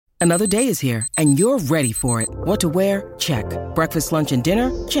Another day is here, and you're ready for it. What to wear? Check. Breakfast, lunch, and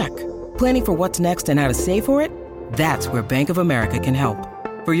dinner? Check. Planning for what's next and how to save for it? That's where Bank of America can help.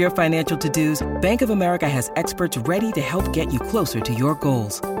 For your financial to-dos, Bank of America has experts ready to help get you closer to your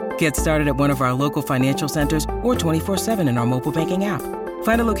goals. Get started at one of our local financial centers or 24/7 in our mobile banking app.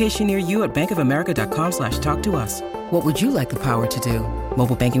 Find a location near you at bankofamerica.com/talktous. What would you like the power to do?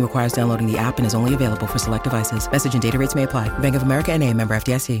 Mobile banking requires downloading the app and is only available for select devices. Message and data rates may apply. Bank of America N.A., member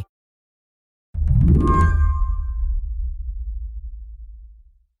FDIC.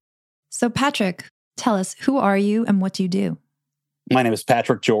 So Patrick, tell us, who are you and what do you do? My name is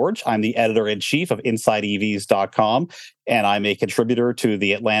Patrick George. I'm the editor-in-chief of InsideEVs.com, and I'm a contributor to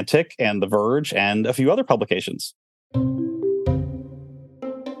The Atlantic and The Verge and a few other publications.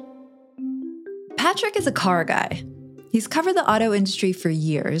 Patrick is a car guy. He's covered the auto industry for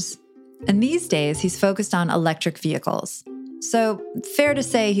years, and these days he's focused on electric vehicles. So fair to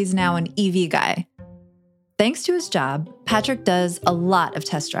say he's now an EV guy. Thanks to his job, Patrick does a lot of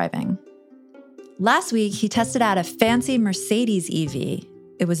test driving. Last week, he tested out a fancy Mercedes EV.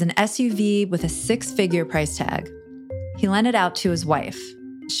 It was an SUV with a 6-figure price tag. He lent it out to his wife.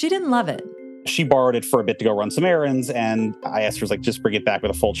 She didn't love it. She borrowed it for a bit to go run some errands, and I asked her, just bring it back with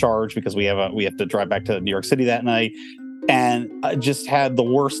a full charge because we have to drive back to New York City that night. And I just had the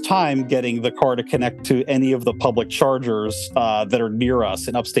worst time getting the car to connect to any of the public chargers that are near us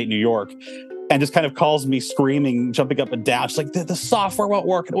in upstate New York. And just kind of calls me screaming, jumping up and down. She's like, the software won't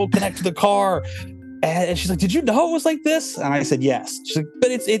work. It won't connect to the car. And she's like, did you know it was like this? And I said, yes. She's like,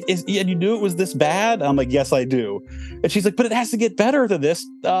 but it's and you knew it was this bad? I'm like, yes, I do. And she's like, but it has to get better than this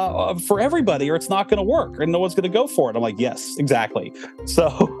for everybody, or it's not going to work, and no one's going to go for it. I'm like, yes, exactly.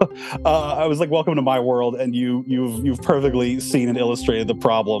 So I was like, welcome to my world, and you've perfectly seen and illustrated the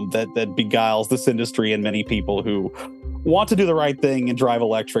problem that beguiles this industry and many people who want to do the right thing and drive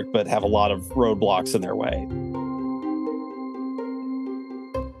electric, but have a lot of roadblocks in their way.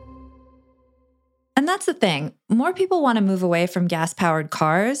 And that's the thing. More people want to move away from gas-powered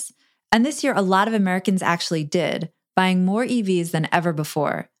cars. And this year, a lot of Americans actually did, buying more EVs than ever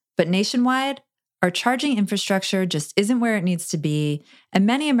before. But nationwide, our charging infrastructure just isn't where it needs to be. And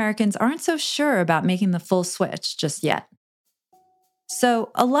many Americans aren't so sure about making the full switch just yet. So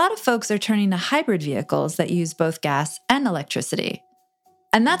a lot of folks are turning to hybrid vehicles that use both gas and electricity.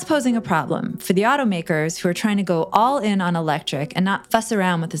 And that's posing a problem for the automakers who are trying to go all in on electric and not fuss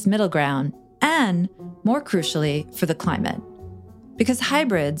around with this middle ground. And, more crucially, for the climate. Because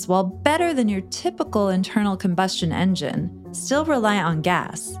hybrids, while better than your typical internal combustion engine, still rely on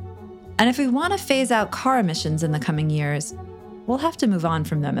gas. And if we want to phase out car emissions in the coming years, we'll have to move on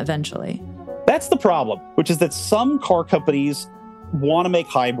from them eventually. That's the problem, which is that some car companies want to make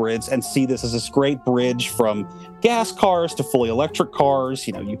hybrids and see this as this great bridge from gas cars to fully electric cars.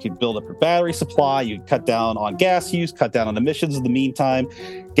 You know, you could build up your battery supply, you cut down on gas use, cut down on emissions in the meantime,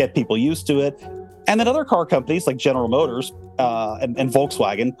 get people used to it. And then other car companies like General Motors and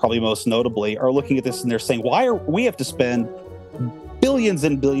Volkswagen, probably most notably, are looking at this and they're saying, why are we have to spend billions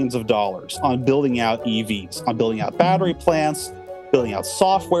and billions of dollars on building out EVs, on building out battery plants, building out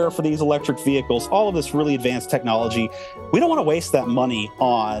software for these electric vehicles, all of this really advanced technology. We don't want to waste that money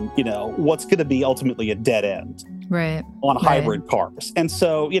on, what's going to be ultimately a dead end on hybrid cars. And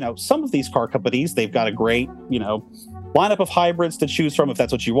so, some of these car companies, they've got a great, lineup of hybrids to choose from if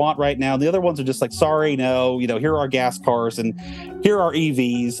that's what you want right now. The other ones are just like, sorry, no, here are our gas cars and here are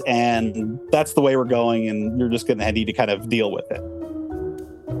EVs, and that's the way we're going, and you're just going to need to kind of deal with it.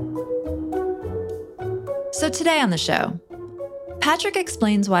 So today on the show, Patrick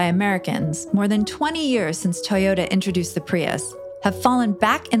explains why Americans, more than 20 years since Toyota introduced the Prius, have fallen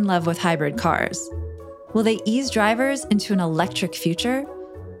back in love with hybrid cars. Will they ease drivers into an electric future,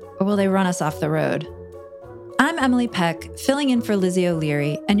 or will they run us off the road? I'm Emily Peck, filling in for Lizzie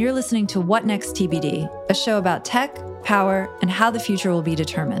O'Leary, and you're listening to What Next TBD, a show about tech, power, and how the future will be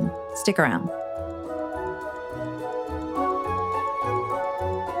determined. Stick around.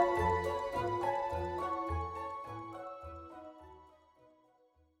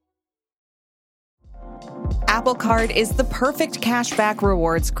 Apple Card is the perfect cashback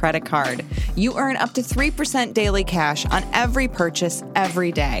rewards credit card. You earn up to 3% daily cash on every purchase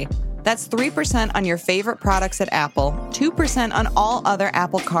every day. That's 3% on your favorite products at Apple, 2% on all other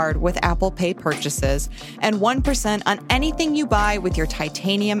Apple Card with Apple Pay purchases, and 1% on anything you buy with your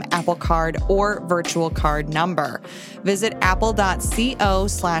titanium Apple Card or virtual card number. Visit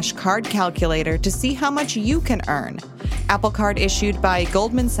apple.co/card calculator to see how much you can earn. Apple Card issued by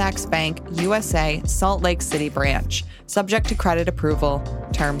Goldman Sachs Bank, USA, Salt Lake City branch. Subject to credit approval.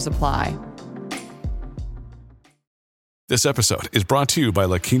 Terms apply. This episode is brought to you by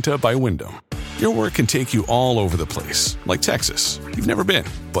La Quinta by Wyndham. Your work can take you all over the place, like Texas. You've never been,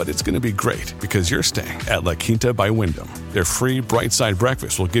 but it's going to be great because you're staying at La Quinta by Wyndham. Their free Bright Side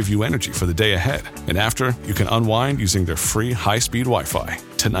breakfast will give you energy for the day ahead. And after, you can unwind using their free high-speed Wi-Fi.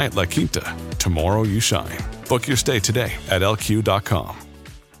 Tonight, La Quinta. Tomorrow, you shine. Book your stay today at lq.com.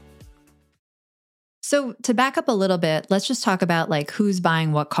 So to back up a little bit, let's just talk about like who's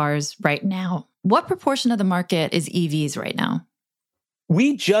buying what cars right now. What proportion of the market is EVs right now?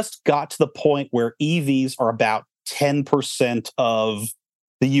 We just got to the point where EVs are about 10% of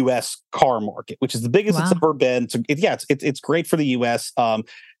the U.S. car market, which is the biggest it's ever been. So it's great for the U.S. I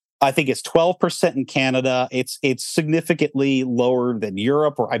think it's 12% in Canada. It's significantly lower than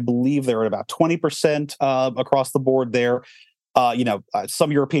Europe, or I believe they're at about 20% across the board there.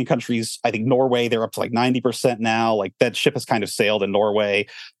 Some European countries, I think Norway, they're up to like 90% now. Like that ship has kind of sailed in Norway.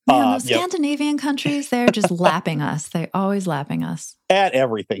 Man, the Scandinavian countries, they're just lapping us. They're always lapping us. At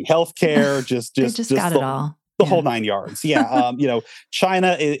everything. Healthcare, just got it all. The whole 9 yards. Yeah.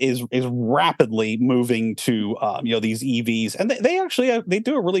 China is rapidly moving to, these EVs. And they actually, they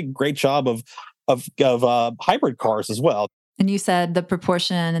do a really great job of hybrid cars as well. And you said the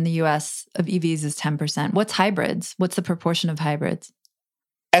proportion in the US of EVs is 10%. What's hybrids? What's the proportion of hybrids?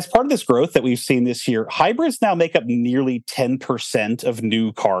 As part of this growth that we've seen this year, hybrids now make up nearly 10% of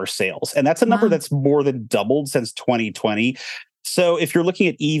new car sales. And that's a number that's more than doubled since 2020. So if you're looking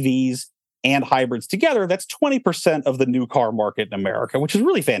at EVs and hybrids together, that's 20% of the new car market in America, which is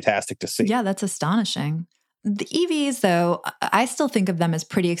really fantastic to see. Yeah, that's astonishing. The EVs, though, I still think of them as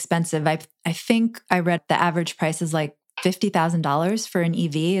pretty expensive. I think I read the average price is like $50,000 for an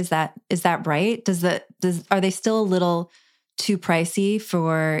EV. Is that right? Are they still a little too pricey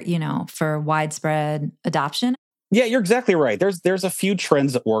for widespread adoption? Yeah, you're exactly right. There's a few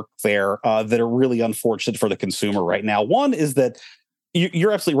trends at work there that are really unfortunate for the consumer right now. One is that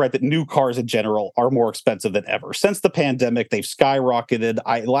you're absolutely right that new cars in general are more expensive than ever. Since the pandemic, they've skyrocketed.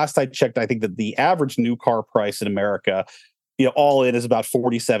 Last I checked, I think that the average new car price in America, all in is about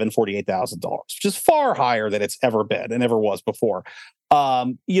 $47,000, $48,000, which is far higher than it's ever been and ever was before.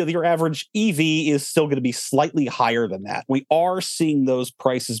 Your average EV is still going to be slightly higher than that. We are seeing those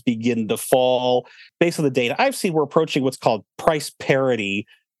prices begin to fall. Based on the data I've seen, we're approaching what's called price parity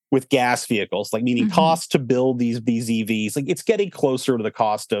with gas vehicles, like meaning cost to build these EVs. Like it's getting closer to the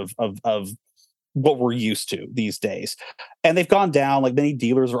cost of what we're used to these days. And they've gone down. Like many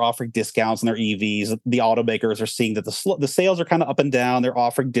dealers are offering discounts on their EVs. The automakers are seeing that the sales are kind of up and down. They're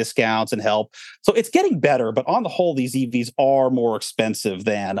offering discounts and help. So it's getting better. But on the whole, these EVs are more expensive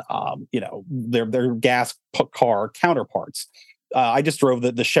than, their gas car counterparts. I just drove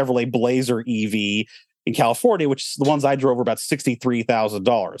the Chevrolet Blazer EV in California, which the ones I drove were about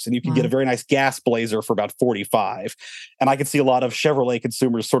 $63,000. And you can get a very nice gas Blazer for about $45,000. And I could see a lot of Chevrolet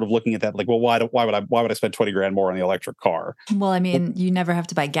consumers sort of looking at that like, well, why would I spend $20,000 more on the electric car? Well, I mean, you never have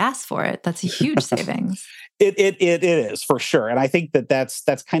to buy gas for it. That's a huge savings. It is for sure. And I think that's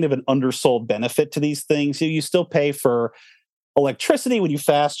kind of an undersold benefit to these things. You still pay for electricity when you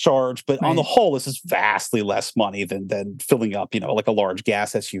fast charge, but on the whole, this is vastly less money than filling up, like a large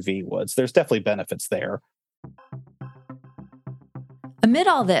gas SUV would. So there's definitely benefits there. Amid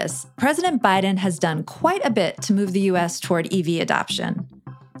all this, President Biden has done quite a bit to move the U.S. toward EV adoption.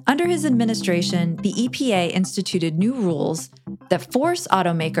 Under his administration, the EPA instituted new rules that force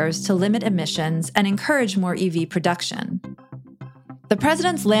automakers to limit emissions and encourage more EV production. The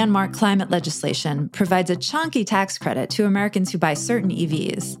president's landmark climate legislation provides a chunky tax credit to Americans who buy certain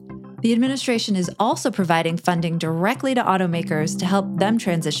EVs. The administration is also providing funding directly to automakers to help them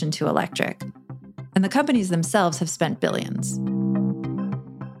transition to electric. And the companies themselves have spent billions.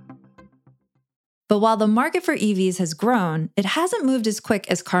 But while the market for EVs has grown, it hasn't moved as quick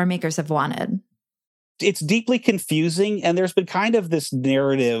as car makers have wanted. It's deeply confusing, and there's been kind of this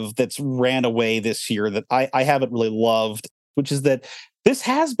narrative that's ran away this year that I haven't really loved, which is that this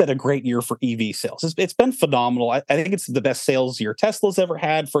has been a great year for EV sales. It's been phenomenal. I think it's the best sales year Tesla's ever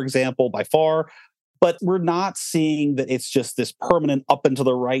had, for example, by far. But we're not seeing that it's just this permanent up and to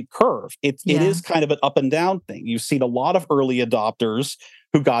the right curve. It is kind of an up and down thing. You've seen a lot of early adopters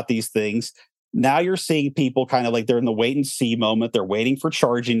who got these things. Now you're seeing people kind of like they're in the wait and see moment. They're waiting for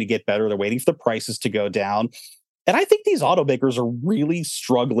charging to get better. They're waiting for the prices to go down. And I think these automakers are really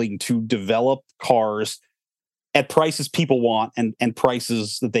struggling to develop cars at prices people want and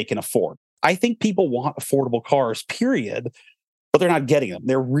prices that they can afford. I think people want affordable cars, period, but they're not getting them.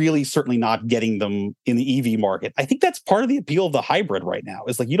 They're really certainly not getting them in the EV market. I think that's part of the appeal of the hybrid right now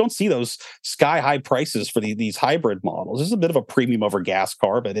is like you don't see those sky high prices for these hybrid models. There's a bit of a premium over gas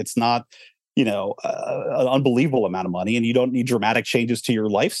car, but it's not an unbelievable amount of money, and you don't need dramatic changes to your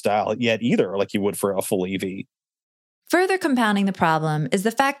lifestyle yet either, like you would for a full EV. Further compounding the problem is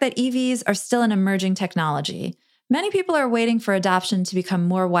the fact that EVs are still an emerging technology. Many people are waiting for adoption to become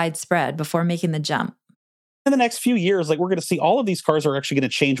more widespread before making the jump. In the next few years, we're going to see all of these cars are actually going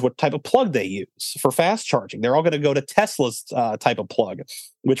to change what type of plug they use for fast charging. They're all going to go to Tesla's type of plug,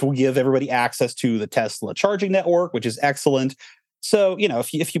 which will give everybody access to the Tesla charging network, which is excellent. So,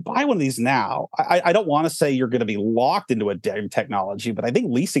 if you buy one of these now, I don't want to say you're going to be locked into a technology, but I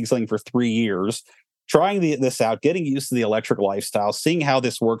think leasing something for 3 years, trying this out, getting used to the electric lifestyle, seeing how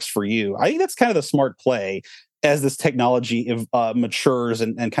this works for you, I think that's kind of the smart play as this technology matures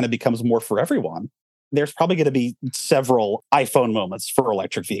and kind of becomes more for everyone. There's probably going to be several iPhone moments for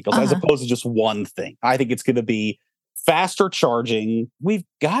electric vehicles as opposed to just one thing. I think it's going to be faster charging. We've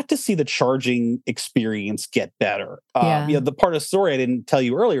got to see the charging experience get better. The part of the story I didn't tell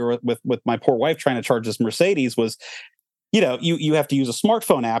you earlier with my poor wife trying to charge this Mercedes was, you have to use a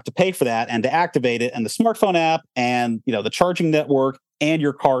smartphone app to pay for that and to activate it. And the smartphone app and, the charging network and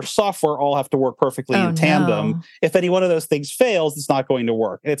your car software all have to work perfectly in tandem. No. If any one of those things fails, it's not going to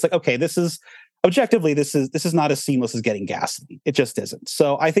work. And it's like, okay, this is not as seamless as getting gasoline. It just isn't.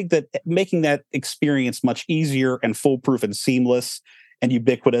 So I think that making that experience much easier and foolproof and seamless and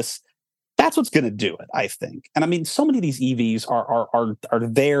ubiquitous, that's what's going to do it, I think. And I mean, so many of these EVs are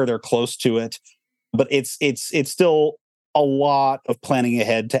there, they're close to it, but it's still a lot of planning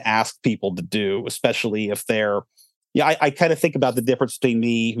ahead to ask people to do, especially if they're, I kind of think about the difference between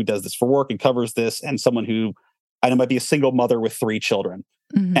me, who does this for work and covers this, and someone who I know might be a single mother with 3 children.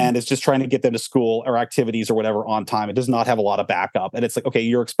 Mm-hmm. And is just trying to get them to school or activities or whatever on time. It does not have a lot of backup. And it's like, okay,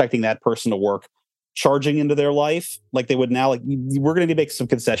 you're expecting that person to work charging into their life like they would now. Like, we're going to make some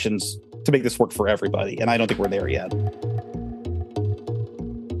concessions to make this work for everybody. And I don't think we're there yet.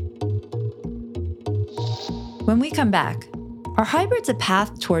 When we come back, are hybrids a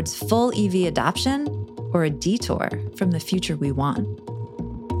path towards full EV adoption or a detour from the future we want?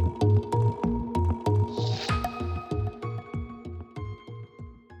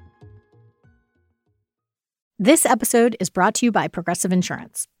 This episode is brought to you by Progressive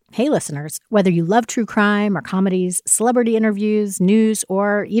Insurance. Hey, listeners, whether you love true crime or comedies, celebrity interviews, news,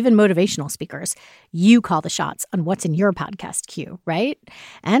 or even motivational speakers, you call the shots on what's in your podcast queue, right?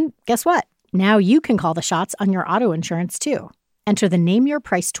 And guess what? Now you can call the shots on your auto insurance, too. Enter the Name Your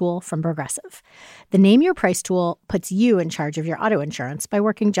Price tool from Progressive. The Name Your Price tool puts you in charge of your auto insurance by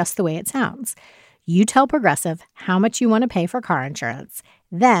working just the way it sounds. You tell Progressive how much you want to pay for car insurance.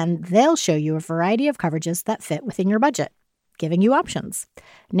 Then they'll show you a variety of coverages that fit within your budget, giving you options.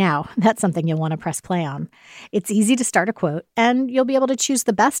 Now, that's something you'll want to press play on. It's easy to start a quote, and you'll be able to choose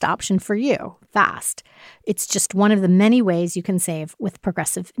the best option for you fast. It's just one of the many ways you can save with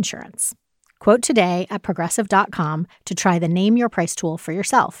Progressive Insurance. Quote today at Progressive.com to try the Name Your Price tool for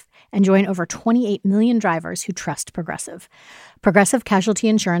yourself and join over 28 million drivers who trust Progressive. Progressive Casualty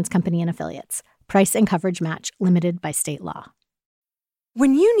Insurance Company and Affiliates. Price and coverage match limited by state law.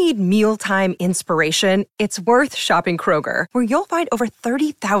 When you need mealtime inspiration, it's worth shopping Kroger, where you'll find over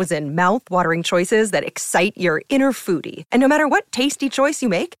 30,000 mouth-watering choices that excite your inner foodie. And no matter what tasty choice you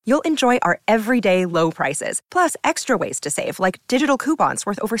make, you'll enjoy our everyday low prices, plus extra ways to save, like digital coupons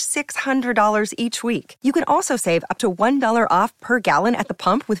worth over $600 each week. You can also save up to $1 off per gallon at the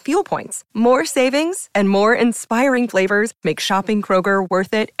pump with fuel points. More savings and more inspiring flavors make shopping Kroger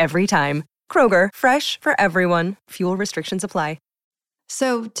worth it every time. Kroger, fresh for everyone. Fuel restrictions apply.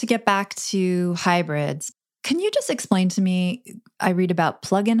 So to get back to hybrids, can you just explain to me, I read about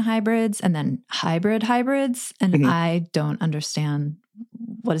plug-in hybrids and then hybrid hybrids, and I don't understand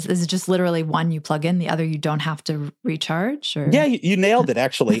what is it just literally one you plug in, the other you don't have to recharge? Or? Yeah, you nailed it,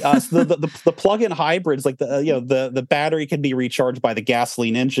 actually. So the plug-in hybrids, like the battery can be recharged by the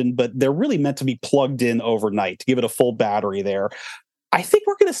gasoline engine, but they're really meant to be plugged in overnight to give it a full battery there. I think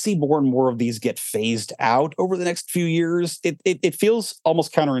we're going to see more and more of these get phased out over the next few years. It feels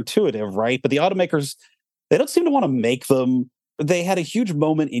almost counterintuitive, right? But the automakers, they don't seem to want to make them. They had a huge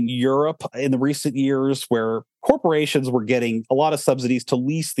moment in Europe in the recent years where corporations were getting a lot of subsidies to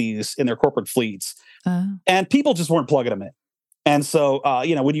lease these in their corporate fleets. And people just weren't plugging them in. And so,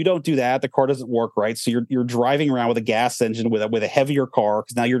 when you don't do that, the car doesn't work right. So you're driving around with a gas engine with a heavier car,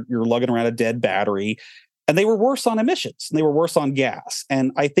 because now you're lugging around a dead battery. And they were worse on emissions, and they were worse on gas.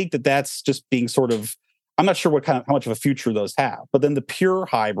 And I think that that's just being sort of, I'm not sure how much of a future those have. But then the pure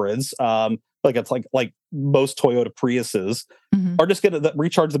hybrids, like most Toyota Priuses, are just going to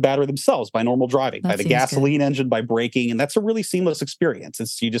recharge the battery themselves by normal driving, by the gasoline engine, by braking. And that's a really seamless experience.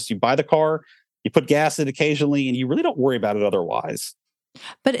 It's you buy the car, you put gas in occasionally, and you really don't worry about it otherwise.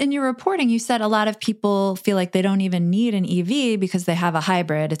 But in your reporting, you said a lot of people feel like they don't even need an EV because they have a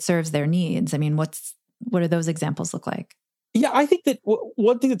hybrid. It serves their needs. I mean, what do those examples look like? Yeah, I think that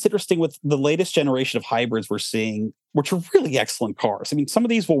one thing that's interesting with the latest generation of hybrids we're seeing, which are really excellent cars. I mean, some of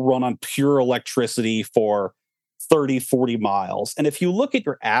these will run on pure electricity for 30, 40 miles. And if you look at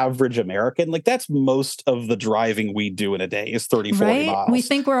your average American, like that's most of the driving we do in a day is 30, 40 Right? miles. We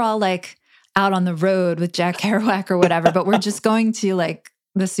think we're all like out on the road with Jack Kerouac or whatever, but we're just going to like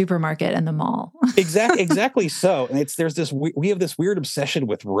the supermarket and the mall. Exactly so. And we have this weird obsession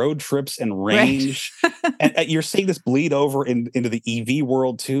with road trips and range. Right. and you're seeing this bleed over into the EV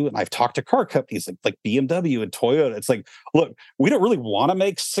world too. And I've talked to car companies like BMW and Toyota. It's like, look, we don't really want to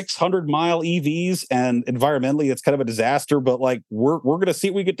make 600-mile EVs, and environmentally it's kind of a disaster, but like we're going to see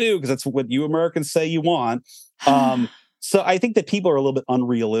what we could do because that's what you Americans say you want. So I think that people are a little bit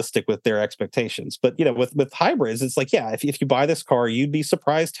unrealistic with their expectations. But, with hybrids, it's like, yeah, if you buy this car, you'd be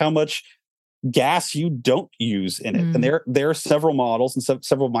surprised how much gas you don't use in it. And there are several models and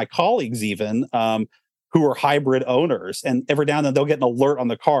several of my colleagues even who are hybrid owners. And every now and then they'll get an alert on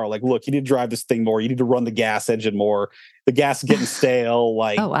the car. Like, look, you need to drive this thing more. You need to run the gas engine more. The gas is getting stale.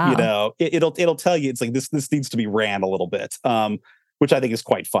 Like, oh, wow. It'll tell you, it's like, this needs to be ran a little bit, which I think is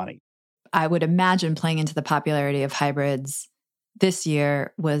quite funny. I would imagine playing into the popularity of hybrids this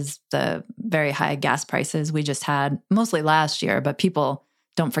year was the very high gas prices we just had, mostly last year, but people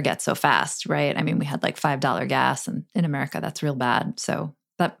don't forget so fast, right? I mean, we had like $5 gas, and in America, that's real bad. So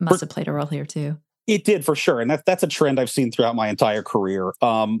that must have played a role here too. It did, for sure. And that's a trend I've seen throughout my entire career.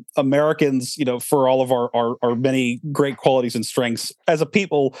 Americans, for all of our many great qualities and strengths, as a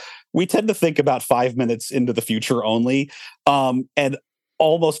people, we tend to think about 5 minutes into the future only. And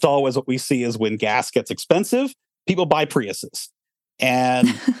almost always what we see is when gas gets expensive, people buy Priuses. And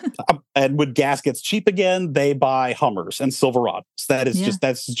and when gas gets cheap again, they buy Hummers and Silverados.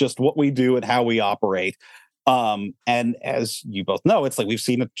 That's just what we do and how we operate. And as you both know, it's like we've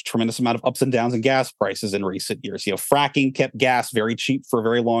seen a tremendous amount of ups and downs in gas prices in recent years. Fracking kept gas very cheap for a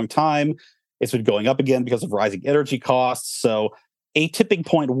very long time. It's been going up again because of rising energy costs. So a tipping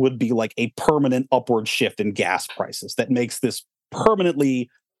point would be like a permanent upward shift in gas prices that makes this permanently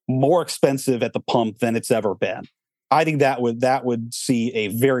more expensive at the pump than it's ever been. I think that would see a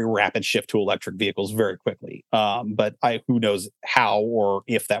very rapid shift to electric vehicles very quickly. But who knows how or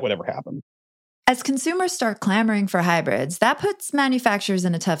if that would ever happen. As consumers start clamoring for hybrids, that puts manufacturers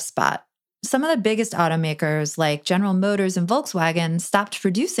in a tough spot. Some of the biggest automakers like General Motors and Volkswagen stopped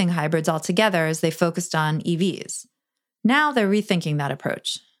producing hybrids altogether as they focused on EVs. Now they're rethinking that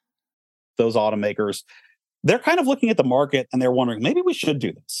approach. Those automakers, they're kind of looking at the market and they're wondering, maybe we should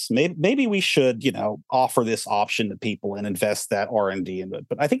do this. Maybe we should, offer this option to people and invest that R&D into it.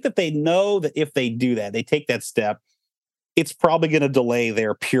 But I think that they know that if they do that, they take that step, it's probably going to delay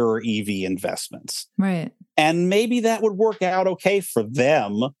their pure EV investments. Right. And maybe that would work out okay for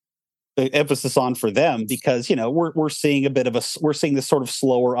them, the emphasis on for them, because, we're seeing we're seeing this sort of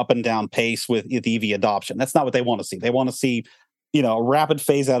slower up and down pace with EV adoption. That's not what they want to see. They want to see a rapid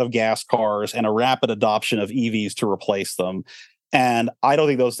phase out of gas cars and a rapid adoption of EVs to replace them. And I don't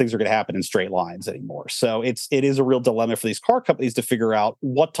think those things are going to happen in straight lines anymore. So it is a real dilemma for these car companies to figure out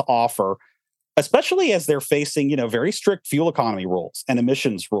what to offer, especially as they're facing, very strict fuel economy rules and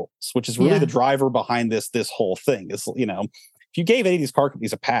emissions rules, which is really the driver behind this whole thing. Is, if you gave any of these car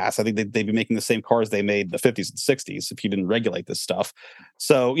companies a pass, I think they'd be making the same cars they made in the 50s and 60s if you didn't regulate this stuff.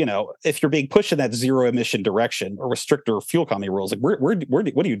 So, if you're being pushed in that zero emission direction or with stricter fuel economy rules, like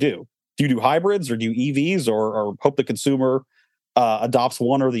what do you do? Do you do hybrids or do you EVs or hope the consumer adopts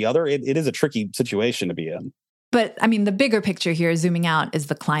one or the other? It is a tricky situation to be in. But I mean, the bigger picture here, zooming out, is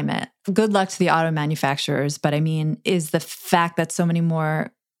the climate. Good luck to the auto manufacturers. But I mean, is the fact that so many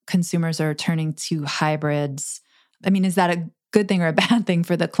more consumers are turning to hybrids, I mean, is that a good thing or a bad thing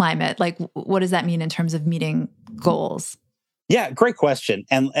for the climate? Like, what does that mean in terms of meeting goals? Yeah, great question.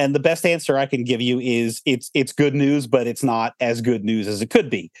 And the best answer I can give you is it's good news, but it's not as good news as it could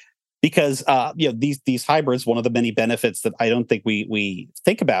be. Because these hybrids, one of the many benefits that I don't think we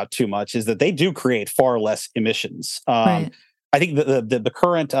think about too much is that they do create far less emissions. Right. I think the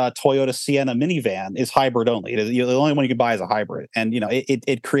current Toyota Sienna minivan is hybrid only. It is, the only one you can buy is a hybrid, and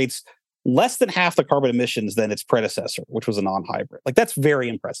it creates less than half the carbon emissions than its predecessor, which was a non-hybrid. Like, that's very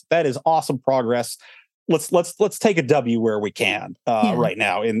impressive. That is awesome progress. Let's take a W where we can right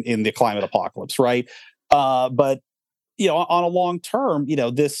now in the climate apocalypse, right? But on a long term,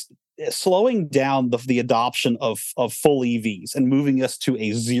 this slowing down the adoption of full EVs and moving us to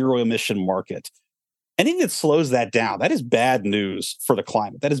a zero emission market. Anything that slows that down, that is bad news for the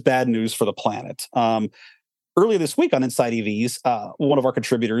climate. That is bad news for the planet. earlier this week on Inside EVs, one of our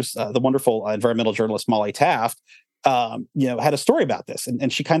contributors, the wonderful environmental journalist Molly Taft, had a story about this,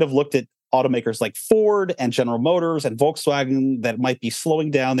 and she kind of looked at automakers like Ford and General Motors and Volkswagen that might be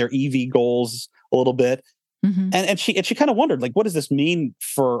slowing down their EV goals a little bit, and she kind of wondered, like, what does this mean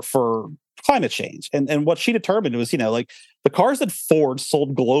for climate change? And what she determined was, like the cars that Ford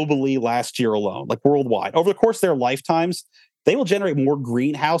sold globally last year alone, like worldwide, over the course of their lifetimes, they will generate more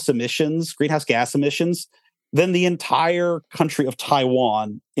greenhouse gas emissions, than the entire country of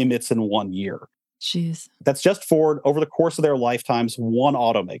Taiwan emits in 1 year. Jeez. That's just Ford over the course of their lifetimes, one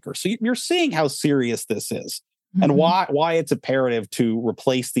automaker. So you're seeing how serious this is, and why it's imperative to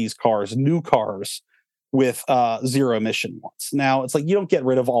replace these cars, new cars, with zero emission ones. Now, it's like you don't get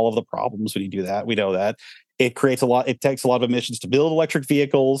rid of all of the problems when you do that. We know that. It takes a lot of emissions to build electric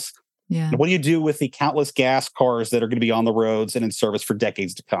vehicles. Yeah. And what do you do with the countless gas cars that are going to be on the roads and in service for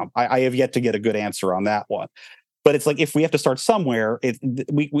decades to come? I have yet to get a good answer on that one. But it's like, if we have to start somewhere,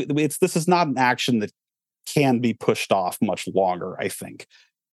 this is not an action that can be pushed off much longer, I think.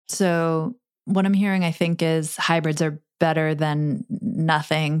 So what I'm hearing, I think, is hybrids are better than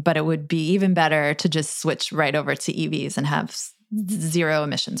nothing, but it would be even better to just switch right over to EVs and have zero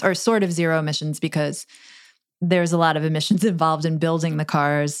emissions, or sort of zero emissions, because there's a lot of emissions involved in building the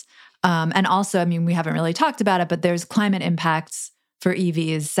cars. And also, I mean, we haven't really talked about it, but there's climate impacts for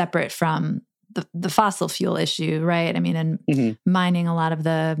EVs separate from the fossil fuel issue, right? I mean, and mining a lot of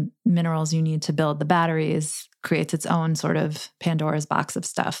the minerals you need to build the batteries creates its own sort of Pandora's box of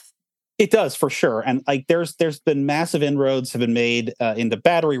stuff. It does, for sure. And like there's been massive inroads have been made into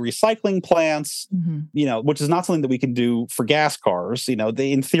battery recycling plants, which is not something that we can do for gas cars.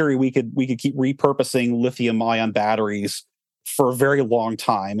 In theory, we could keep repurposing lithium ion batteries for a very long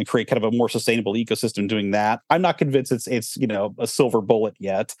time and create kind of a more sustainable ecosystem doing that. I'm not convinced it's a silver bullet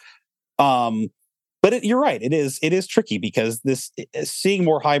yet. But you're right. It is tricky, because seeing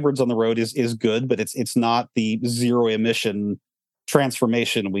more hybrids on the road is good, but it's not the zero emission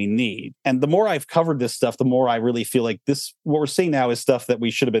transformation we need. And the more I've covered this stuff, the more I really feel like what we're seeing now is stuff that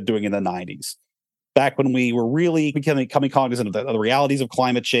we should have been doing in the 90s, back when we were really becoming cognizant of the realities of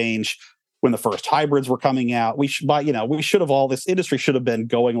climate change. When the first hybrids were coming out, this industry should have been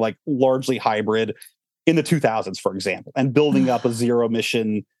going like largely hybrid in the 2000s, for example, and building up a zero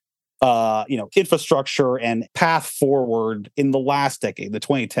emission, infrastructure and path forward in the last decade, the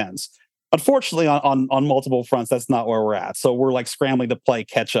 2010s. Unfortunately, on multiple fronts, that's not where we're at. So we're like scrambling to play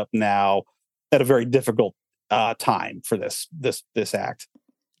catch up now at a very difficult time for this act.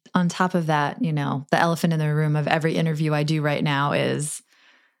 On top of that, the elephant in the room of every interview I do right now is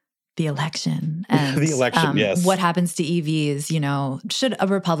the election. And the election, yes. What happens to EVs? Should a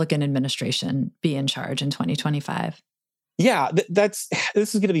Republican administration be in charge in 2025? Yeah, this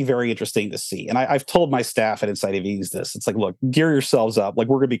is going to be very interesting to see. And I've told my staff at Inside EVs this. It's like, look, gear yourselves up. Like,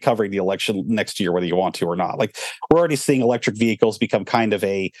 we're going to be covering the election next year, whether you want to or not. Like, we're already seeing electric vehicles become kind of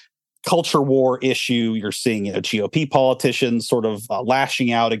a culture war issue. You're seeing, GOP politicians sort of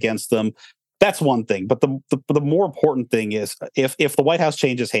lashing out against them. That's one thing. But the more important thing is, if the White House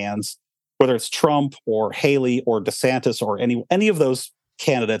changes hands, whether it's Trump or Haley or DeSantis or any of those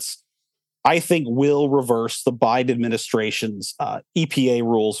candidates, I think will reverse the Biden administration's EPA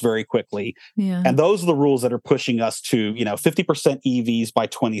rules very quickly. Yeah. And those are the rules that are pushing us to, 50% EVs by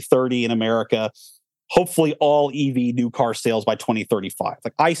 2030 in America, hopefully all EV new car sales by 2035.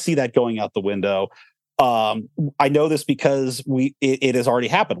 Like, I see that going out the window. I know this because it has already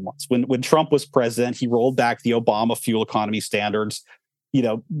happened once. When Trump was president, he rolled back the Obama fuel economy standards,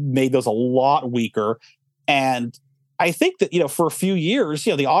 made those a lot weaker. And I think that, for a few years,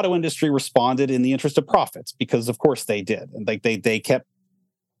 the auto industry responded in the interest of profits, because of course they did. And they kept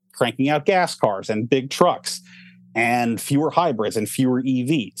cranking out gas cars and big trucks and fewer hybrids and fewer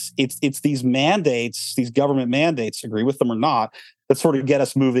EVs. It's these mandates, these government mandates, agree with them or not, that sort of get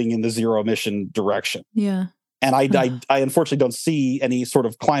us moving in the zero emission direction. Yeah. And I unfortunately don't see any sort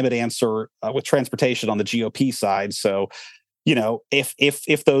of climate answer with transportation on the GOP side. So,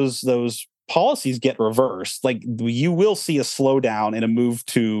 if those policies get reversed, like, you will see a slowdown and a move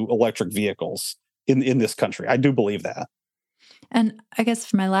to electric vehicles in this country. I do believe that. And I guess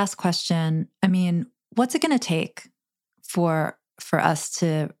for my last question, I mean, what's it going to take for us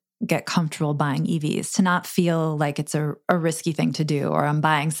to get comfortable buying EVs, to not feel like it's a risky thing to do, or I'm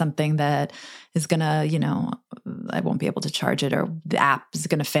buying something that is going to, I won't be able to charge it, or the app is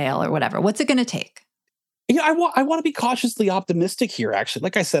going to fail, or whatever? What's it going to take? Yeah, I want to be cautiously optimistic here, actually.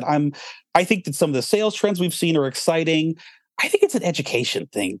 Like I said, I think that some of the sales trends we've seen are exciting. I think it's an education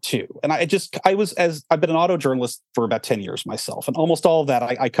thing too. And I've been an auto journalist for about 10 years myself. And almost all of that,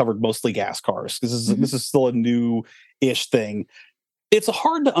 I covered mostly gas cars. This is still a new-ish thing. It's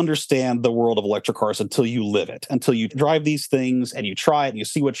hard to understand the world of electric cars until you live it, until you drive these things and you try it and you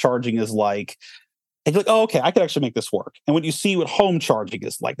see what charging is like. And you're like, oh, okay, I could actually make this work. And when you see what home charging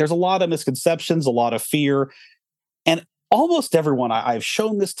is like, there's a lot of misconceptions, a lot of fear. And almost everyone I've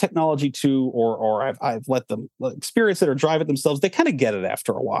shown this technology to, or I've let them experience it or drive it themselves, they kind of get it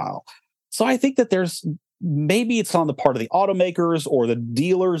after a while. So I think that maybe it's on the part of the automakers or the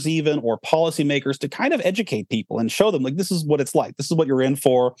dealers even, or policymakers to kind of educate people and show them, like, this is what it's like. This is what you're in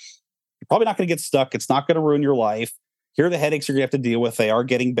for. You're probably not going to get stuck. It's not going to ruin your life. Here are the headaches you're going to have to deal with. They are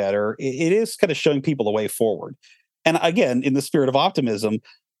getting better. It is kind of showing people the way forward. And again, in the spirit of optimism,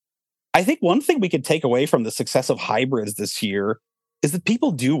 I think one thing we could take away from the success of hybrids this year is that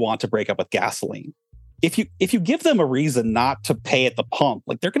people do want to break up with gasoline. If you give them a reason not to pay at the pump,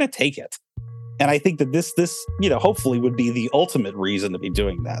 like, they're going to take it. And I think that this hopefully would be the ultimate reason to be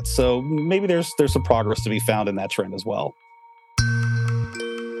doing that. So maybe there's some progress to be found in that trend as well.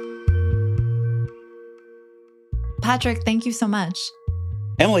 Patrick, thank you so much.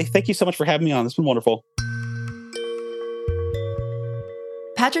 Emily, thank you so much for having me on. It's been wonderful.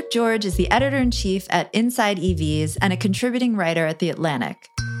 Patrick George is the editor-in-chief at Inside EVs and a contributing writer at The Atlantic.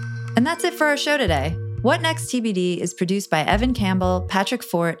 And that's it for our show today. What Next TBD is produced by Evan Campbell, Patrick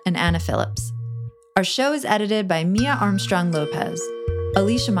Fort, and Anna Phillips. Our show is edited by Mia Armstrong Lopez.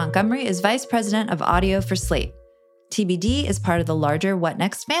 Alicia Montgomery is vice president of audio for Slate. TBD is part of the larger What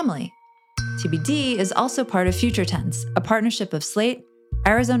Next family. TBD is also part of Future Tense, a partnership of Slate,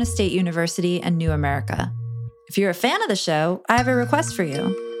 Arizona State University, and New America. If you're a fan of the show, I have a request for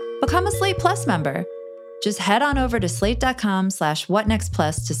you. Become a Slate Plus member. Just head on over to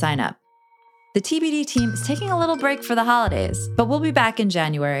slate.com/whatnextplus to sign up. The TBD team is taking a little break for the holidays, but we'll be back in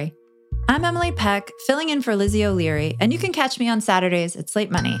January. I'm Emily Peck, filling in for Lizzie O'Leary, and you can catch me on Saturdays at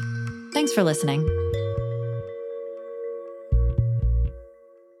Slate Money. Thanks for listening.